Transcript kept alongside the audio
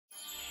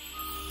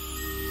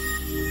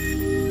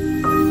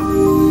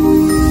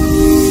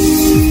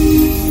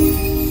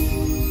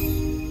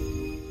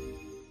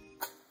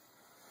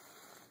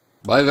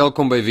Baie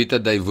welkom by Vita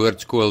die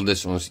Woordskool,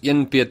 dis ons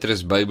 1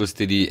 Petrus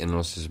Bybelstudie en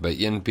ons is by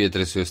 1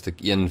 Petrus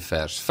hoofstuk 1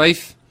 vers 5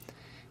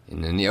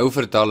 en in die ou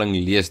vertaling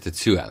lees dit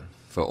so: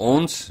 Vir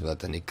ons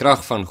wat in die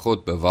krag van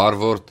God bewaar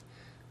word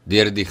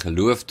deur die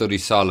geloof tot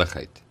die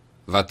saligheid,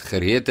 wat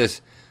gereed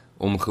is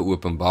om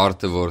geopenbaar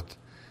te word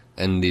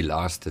in die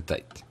laaste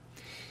tyd.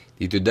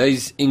 Die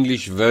Today's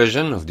English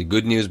version of the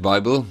Good News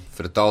Bible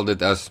vertaal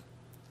dit as: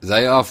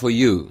 They are for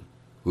you,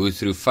 who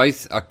through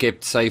faith are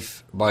kept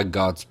safe by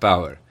God's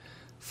power,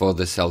 for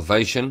the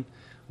salvation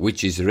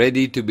which is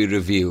ready to be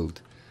revealed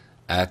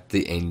at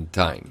the end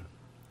time.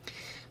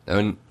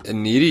 Nou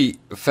in hierdie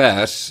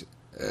vers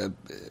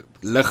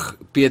lig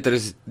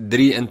Petrus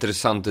 3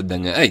 interessante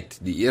dinge uit.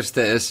 Die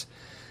eerste is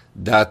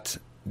dat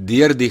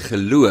deur die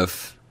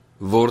geloof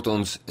word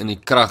ons in die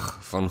krag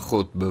van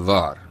God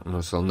bewaar. En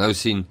ons sal nou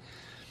sien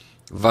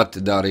wat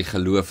daardie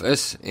geloof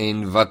is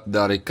en wat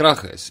daardie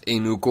krag is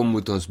en hoekom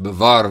moet ons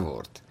bewaar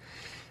word.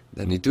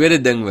 Dan die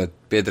tweede ding wat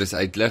Petrus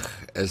uitlig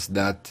is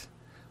dat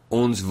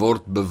ons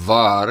word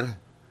bewaar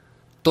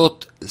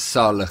tot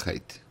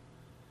saligheid.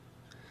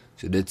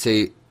 So dit sê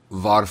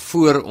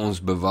waarvoor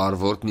ons bewaar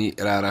word, nie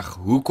regtig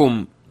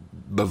hoekom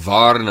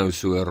bewaar nou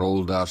so 'n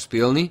rol daar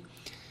speel nie,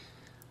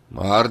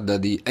 maar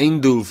dat die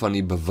einddoel van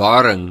die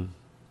bewaring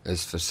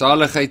is vir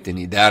saligheid, en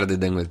die derde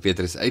ding wat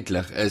Petrus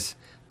uitlig is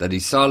dat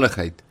die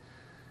saligheid,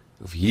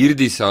 of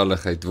hierdie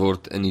saligheid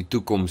word in die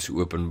toekoms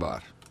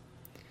openbaar.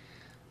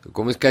 So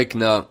kom ons kyk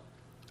na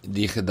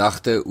die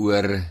gedagte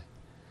oor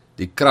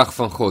die krag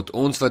van God,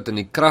 ons wat in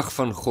die krag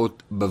van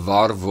God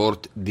bewaar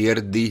word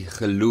deur die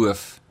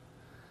geloof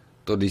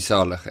tot die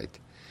saligheid.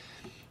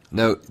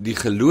 Nou, die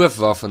geloof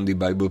waarvan die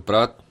Bybel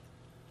praat,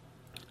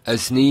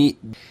 is nie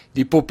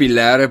die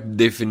populêre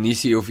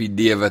definisie of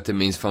idee wat 'n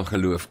mens van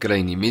geloof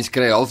kry nie. Mens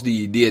kry half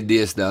die idee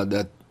deesdae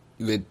dat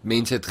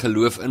mense het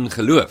geloof in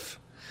geloof.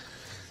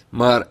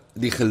 Maar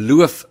die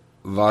geloof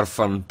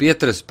waarvan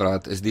Petrus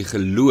praat, is die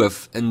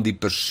geloof in die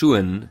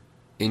persoon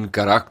en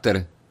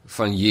karakter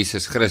van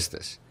Jesus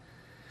Christus.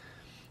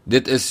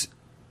 Dit is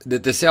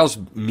selfs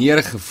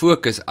meer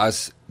gefokus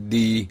as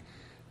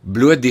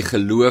bloot die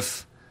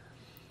geloof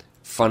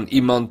van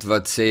iemand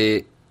wat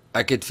sê,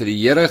 ek het vir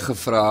die Here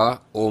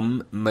gevra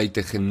om my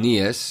te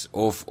genees,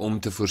 of om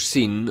te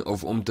voorsien,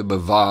 of om te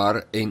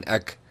bewaar, en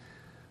ek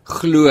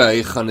glo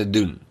hy gaan dit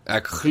doen.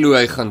 Ek glo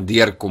hy gaan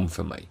deurkom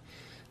vir my.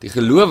 Die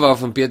geloof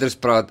waarvan Petrus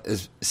praat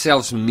is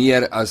selfs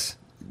meer as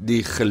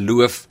die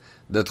geloof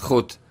dat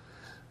God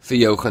vir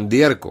jou gaan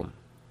deurkom.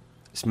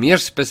 Is meer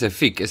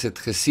spesifiek, is dit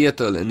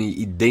gesetel in die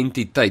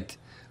identiteit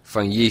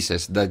van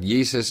Jesus, dat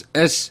Jesus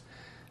is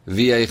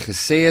wie hy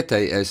gesê het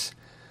hy is,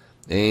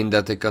 en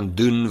dat hy kan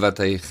doen wat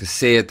hy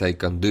gesê het hy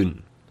kan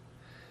doen.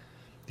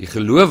 Die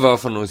geloof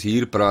waarvan ons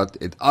hier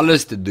praat, het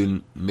alles te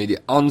doen met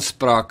die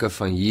aansprake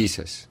van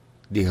Jesus,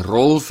 die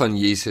rol van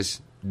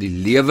Jesus, die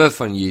lewe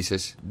van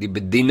Jesus, die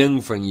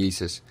bediening van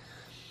Jesus,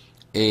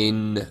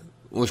 en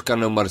ons kan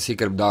nou maar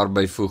seker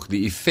daarby voeg,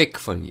 die effek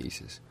van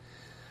Jesus.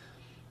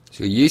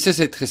 So Jesus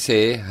het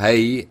gesê,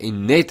 hy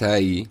en net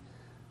hy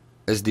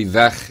is die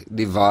weg,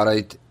 die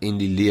waarheid en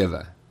die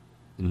lewe.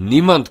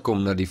 Niemand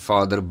kom na die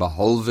Vader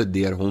behalwe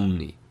deur hom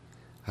nie.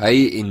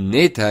 Hy en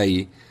net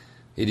hy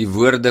het die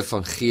woorde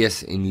van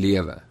gees en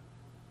lewe.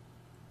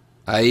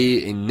 Hy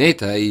en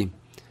net hy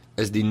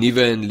is die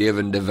nuwe en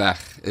lewende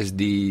weg, is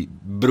die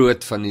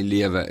brood van die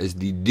lewe, is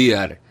die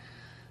deur,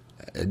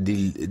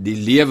 die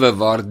lewe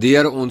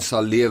waardeur ons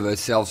sal lewe,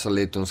 selfs al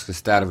het ons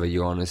gesterwe,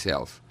 Johannes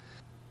 11.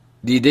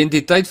 Die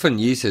identiteit van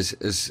Jesus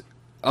is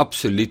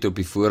absoluut op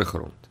die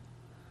voorgrond.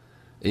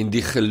 En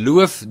die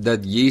geloof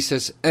dat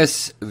Jesus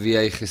is wie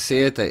hy gesê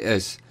het hy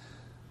is,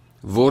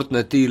 word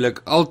natuurlik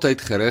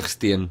altyd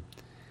gerigsteen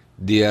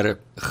deur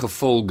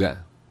gevolge.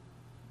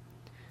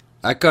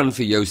 Ek kan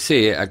vir jou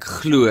sê, ek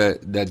glo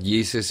dat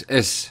Jesus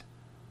is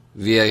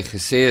wie hy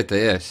gesê het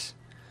hy is,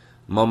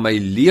 maar my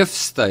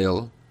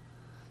leefstyl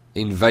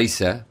en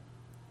wyse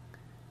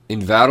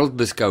en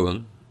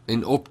wêreldbeskouing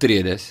en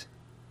optredes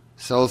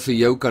sal vir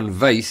jou kan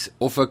wys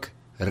of ek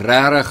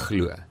regtig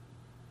glo.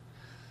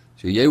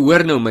 So jy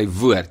hoor nou my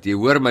woord, jy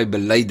hoor my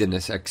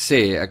belydenis, ek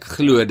sê, ek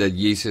glo dat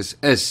Jesus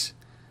is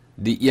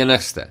die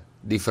enigste,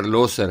 die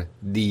verlosser,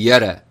 die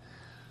Here,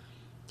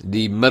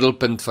 die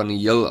middelpunt van die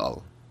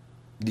heelal,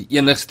 die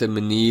enigste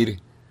manier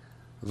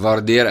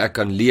waardeur ek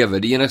kan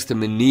lewe, die enigste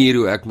manier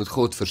hoe ek met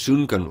God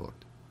versoen kan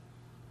word.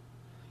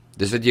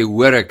 Dis wat jy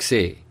hoor ek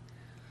sê.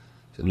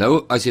 So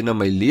nou, as jy na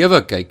my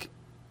lewe kyk,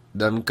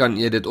 dan kan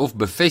jy dit of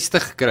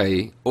bevestig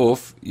kry,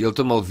 of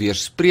heeltemal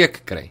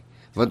weerspreek kry.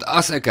 Want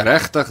as ek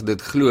regtig dit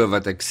glo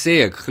wat ek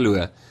sê ek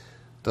glo,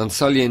 dan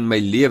sal jy in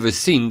my lewe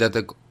sien dat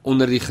ek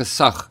onder die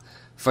gesag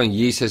van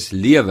Jesus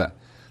lewe.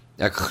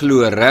 Ek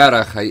glo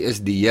regtig hy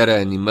is die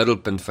Here in die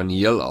middelpunt van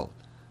die heelal.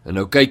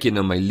 En nou kyk jy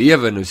na my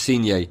lewe en nou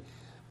sien jy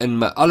in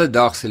my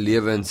alledaagse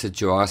lewe en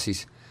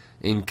situasies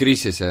en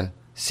krisisse,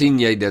 sien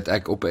jy dat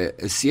ek op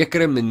 'n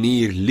sekere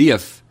manier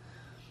leef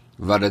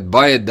wat dit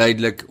baie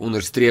duidelik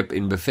onderstreep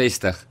en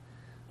bevestig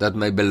dat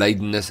my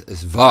belydenis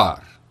is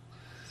waar.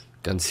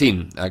 Kan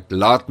sien, ek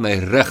laat my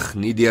rig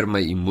nie deur my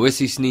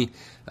emosies nie,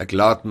 Ek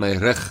laat my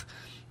rig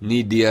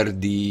nie deur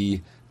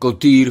die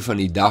kultuur van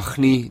die dag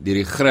nie, deur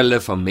die grille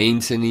van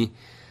mense nie.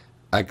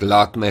 Ek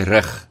laat my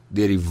rig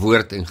deur die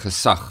woord en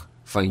gesag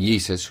van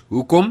Jesus.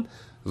 Hoekom?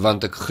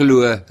 Want ek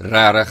glo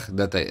regtig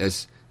dat hy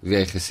is wie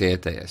hy gesê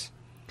het hy is.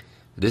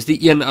 Dis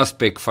die een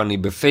aspek van die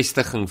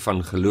bevestiging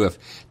van geloof.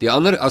 Die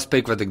ander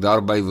aspek wat ek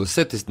daarby wil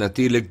sit is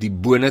natuurlik die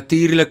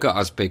bonatuurlike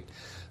aspek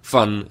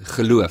van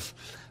geloof.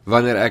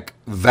 Wanneer ek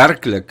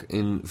werklik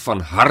en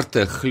van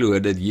harte glo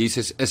dat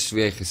Jesus is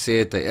wie hy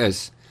gesê het hy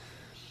is,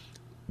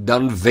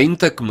 dan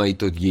wend ek my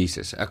tot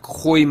Jesus. Ek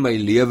gooi my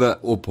lewe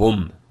op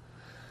hom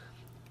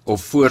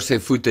of voor sy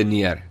voete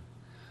neer.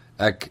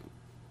 Ek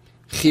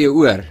gee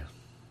oor.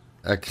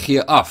 Ek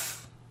gee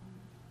af.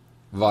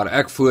 Waar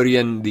ek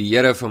voorheen die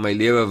Here van my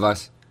lewe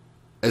was,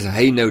 is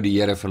hy nou die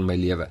Here van my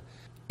lewe.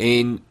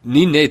 En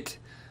nie net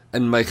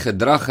in my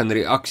gedrag en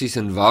reaksies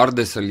en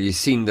waardes sal jy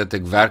sien dat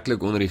ek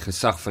werklik onder die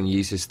gesag van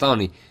Jesus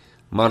staan nie,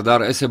 maar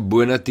daar is 'n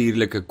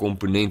bonatuurlike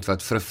komponent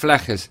wat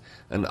vervleg is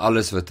in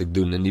alles wat ek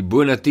doen. En die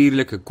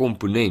bonatuurlike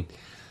komponent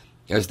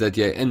is dat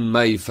jy in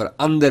my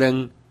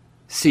verandering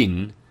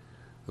sien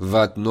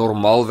wat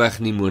normaalweg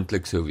nie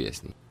moontlik sou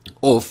wees nie.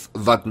 Of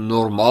wat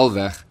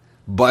normaalweg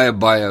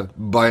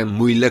baie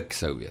moeilik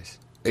sou wees.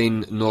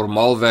 En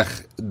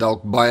normaalweg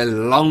dalk baie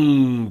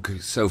lank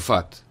sou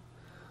vat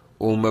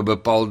om 'n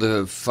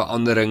bepaalde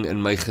verandering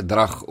in my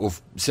gedrag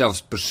of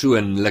selfs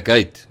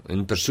persoonlikheid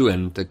in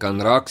persoon te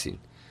kan raak sien.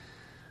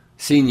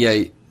 Sien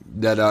jy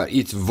dat daar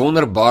iets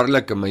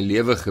wonderbaarlik in my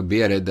lewe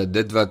gebeur het, dat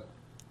dit wat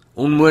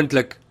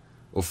onmoontlik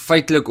of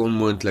feitelik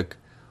onmoontlik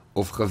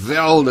of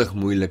geweldig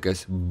moeilik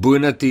is,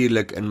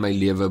 bonatuurlik in my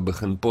lewe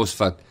begin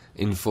posvat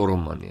en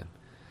vorm aanneem.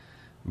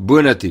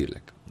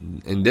 Bonatuurlik.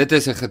 En dit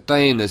is 'n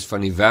getuienis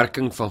van die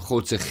werking van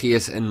God se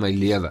Gees in my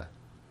lewe.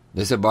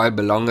 Dis 'n baie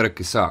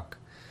belangrike saak.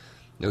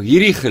 Nou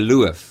hierdie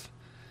geloof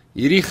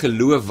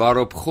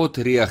waarop God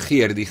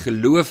reageer, die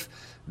geloof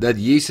dat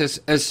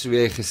Jesus is wie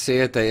hy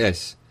gesê het hy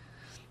is,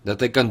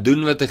 dat hy kan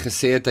doen wat hy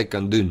gesê het hy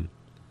kan doen.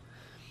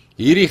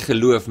 Hierdie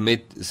geloof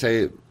met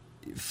sy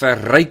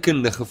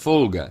verrykende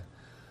gevolge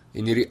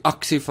en die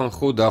reaksie van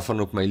God daarvan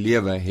op my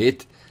lewe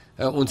het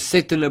 'n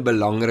ontsettende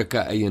belangrike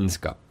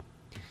eienskap.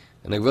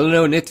 En ek wil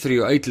nou net vir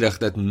jou uitlig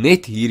dat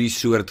net hierdie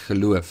soort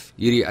geloof,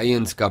 hierdie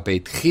eienskap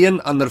het,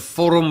 geen ander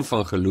vorm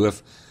van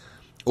geloof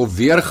of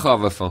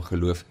weergawe van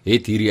geloof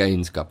het hierdie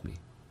eienskap nie.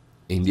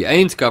 En die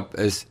eienskap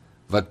is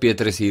wat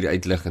Petrus hier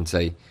uitlig in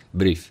sy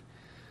brief.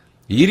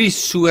 Hierdie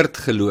soort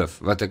geloof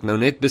wat ek nou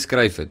net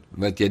beskryf het,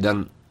 wat jy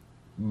dan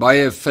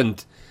baie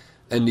vind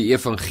in die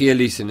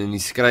evangelies en in die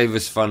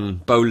skrywes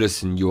van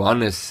Paulus en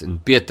Johannes en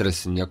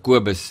Petrus en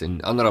Jakobus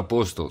en ander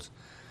apostels,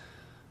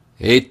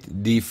 het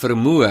die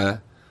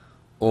vermoë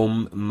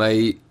om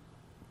my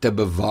te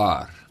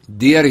bewaar.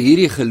 Deur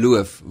hierdie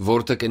geloof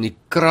word ek in die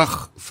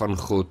krag van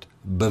God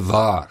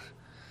bewaar.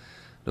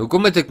 Nou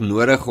hoekom het ek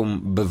nodig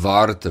om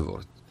bewaar te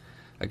word?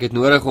 Ek het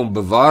nodig om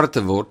bewaar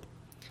te word,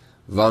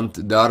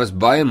 want daar is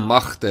baie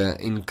magte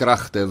en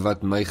kragte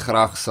wat my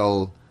graag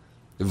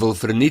wil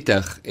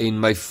vernietig en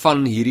my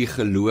van hierdie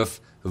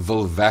geloof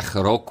wil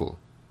wegrokkel.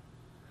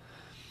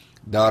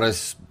 Daar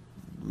is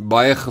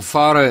baie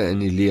gevare in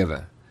die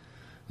lewe.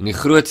 En die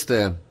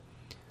grootste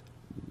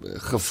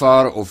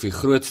gevaar of die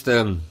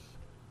grootste,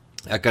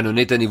 ek kan nou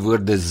net aan die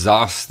woord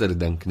disaster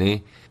dink,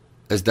 nee,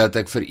 is dat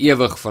ek vir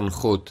ewig van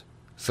God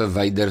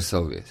verwyder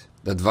sal wees.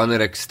 Dat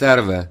wanneer ek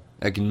sterwe,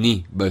 ek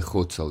nie by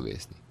God sal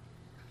wees nie.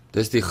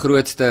 Dis die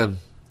grootste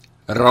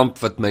ramp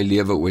wat my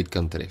lewe ooit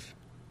kan tref.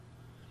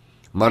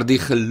 Maar die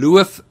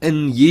geloof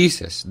in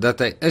Jesus, dat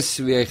hy is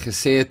wie hy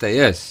gesê het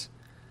hy is,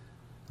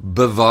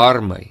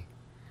 bewaar my.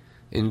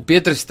 En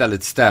Petrus stel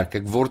dit sterk,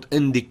 ek word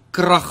in die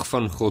krag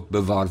van God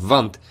bewaar,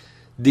 want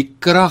die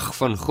krag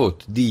van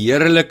God, die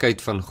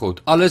heerlikheid van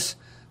God, alles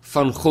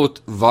van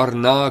God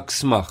waarna ek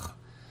smag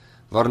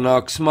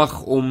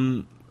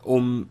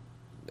om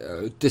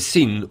te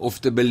sien of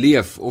te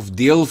beleef of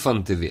deel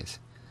van te wees,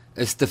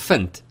 is te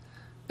vind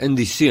in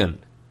die Seun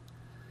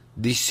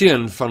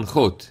van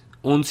God,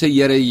 ons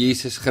Here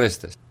Jesus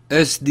Christus,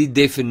 is die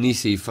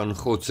definisie van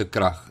God se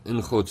krag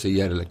en God se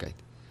heerlikheid.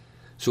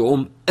 So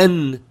om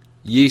in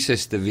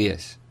Jesus te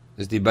wees,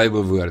 is die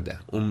Bybelwoorde,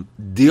 om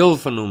deel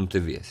van hom te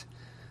wees,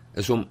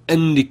 is om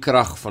in die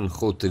krag van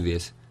God te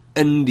wees,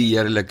 in die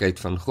heerlikheid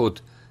van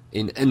God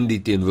en in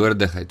die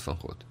teenwoordigheid van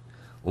God.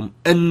 Om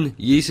in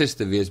Jesus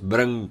te wees,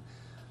 bring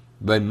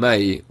by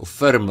my of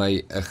vir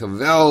my 'n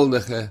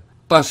geweldige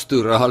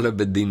pastorale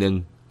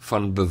bediening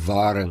van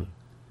bewaring.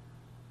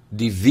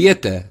 Die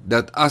wete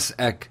dat as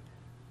ek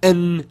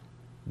in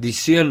die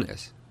Seun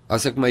is,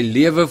 as ek my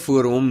lewe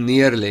voor hom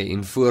neerlê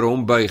en voor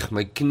hom buig,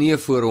 my knie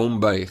voor hom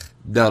buig,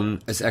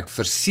 dan is ek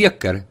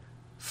verseker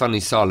van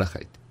die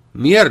saligheid.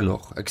 Meer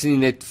nog, ek is nie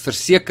net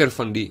verseker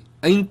van die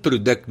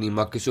eindproduk nie,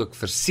 maar ek is ook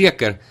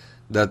verseker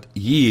dat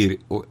hier,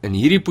 in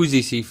hierdie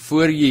posisie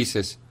voor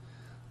Jesus,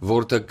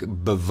 word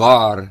ek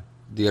bewaar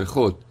deur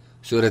God,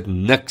 sodat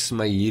niks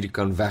my hier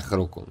kan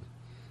wegrokkel.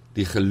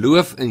 Die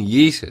geloof in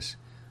Jesus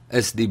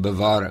is die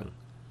bewaring.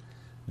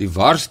 Die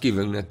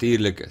waarskuwing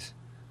natuurlik is,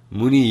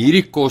 moenie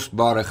hierdie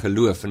kosbare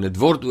geloof, en dit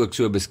word ook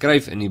so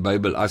beskryf in die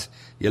Bybel as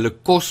julle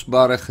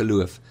kosbare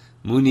geloof,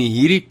 moenie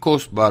hierdie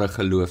kosbare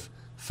geloof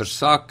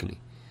versaak nie.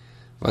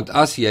 Want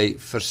as jy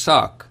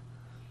versaak,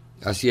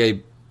 as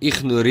jy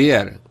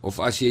ignoreer, of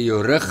as jy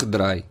jou rug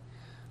draai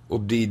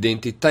op die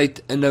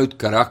identiteit, inhoud,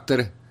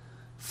 karakter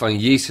van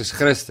Jesus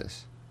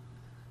Christus,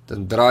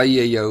 dan draai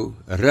jy jou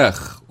rug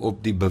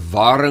op die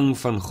bewaring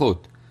van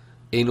God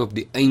en op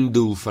die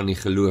einddoel van die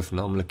geloof,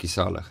 naamlik die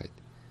saligheid.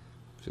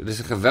 So dis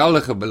 'n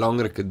geweldige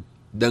belangrike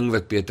ding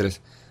wat Petrus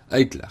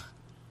uitleg.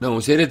 Nou,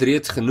 ons het dit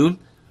reeds genoem,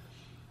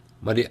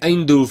 maar die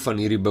einddoel van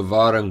hierdie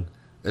bewaring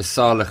is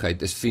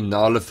saligheid, is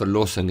finale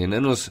verlossing. En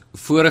in ons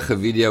vorige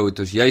video het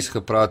ons juist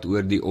gepraat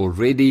oor die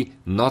already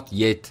not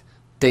yet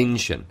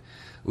tension,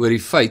 oor die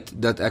feit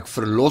dat ek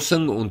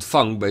verlossing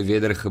ontvang by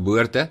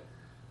wedergeboorte,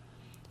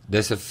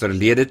 dis 'n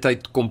verlede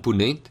tyd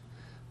komponent,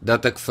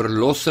 dat ek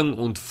verlossing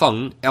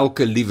ontvang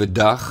elke liewe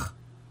dag,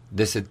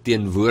 dis 'n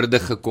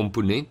teenwoordige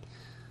komponent,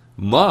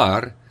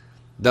 maar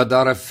dat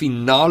daar 'n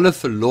finale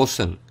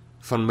verlossing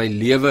van my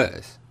lewe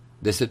is,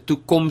 dis 'n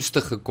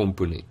toekomstige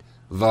komponent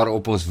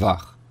waarop ons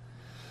wag.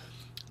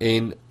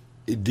 En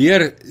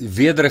deur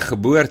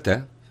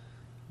wedergeboorte,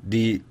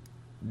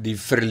 die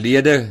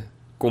verlede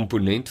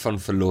komponent van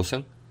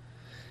verlossing,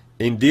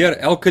 en deur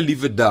elke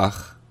liewe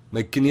dag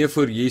my knie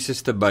voor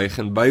Jesus te buig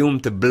en by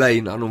hom te bly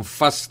en aan hom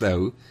vas te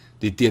hou,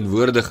 die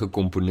teenwoordige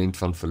komponent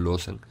van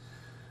verlossing,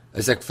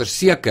 is ek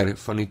verseker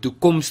van die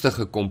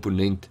toekomstige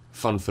komponent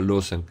van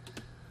verlossing,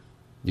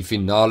 die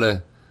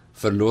finale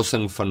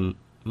verlossing van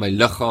my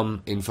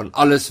liggaam en van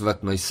alles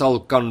wat my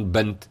kan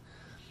bind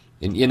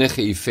en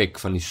enige effek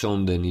van die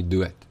sonde en die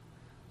dood.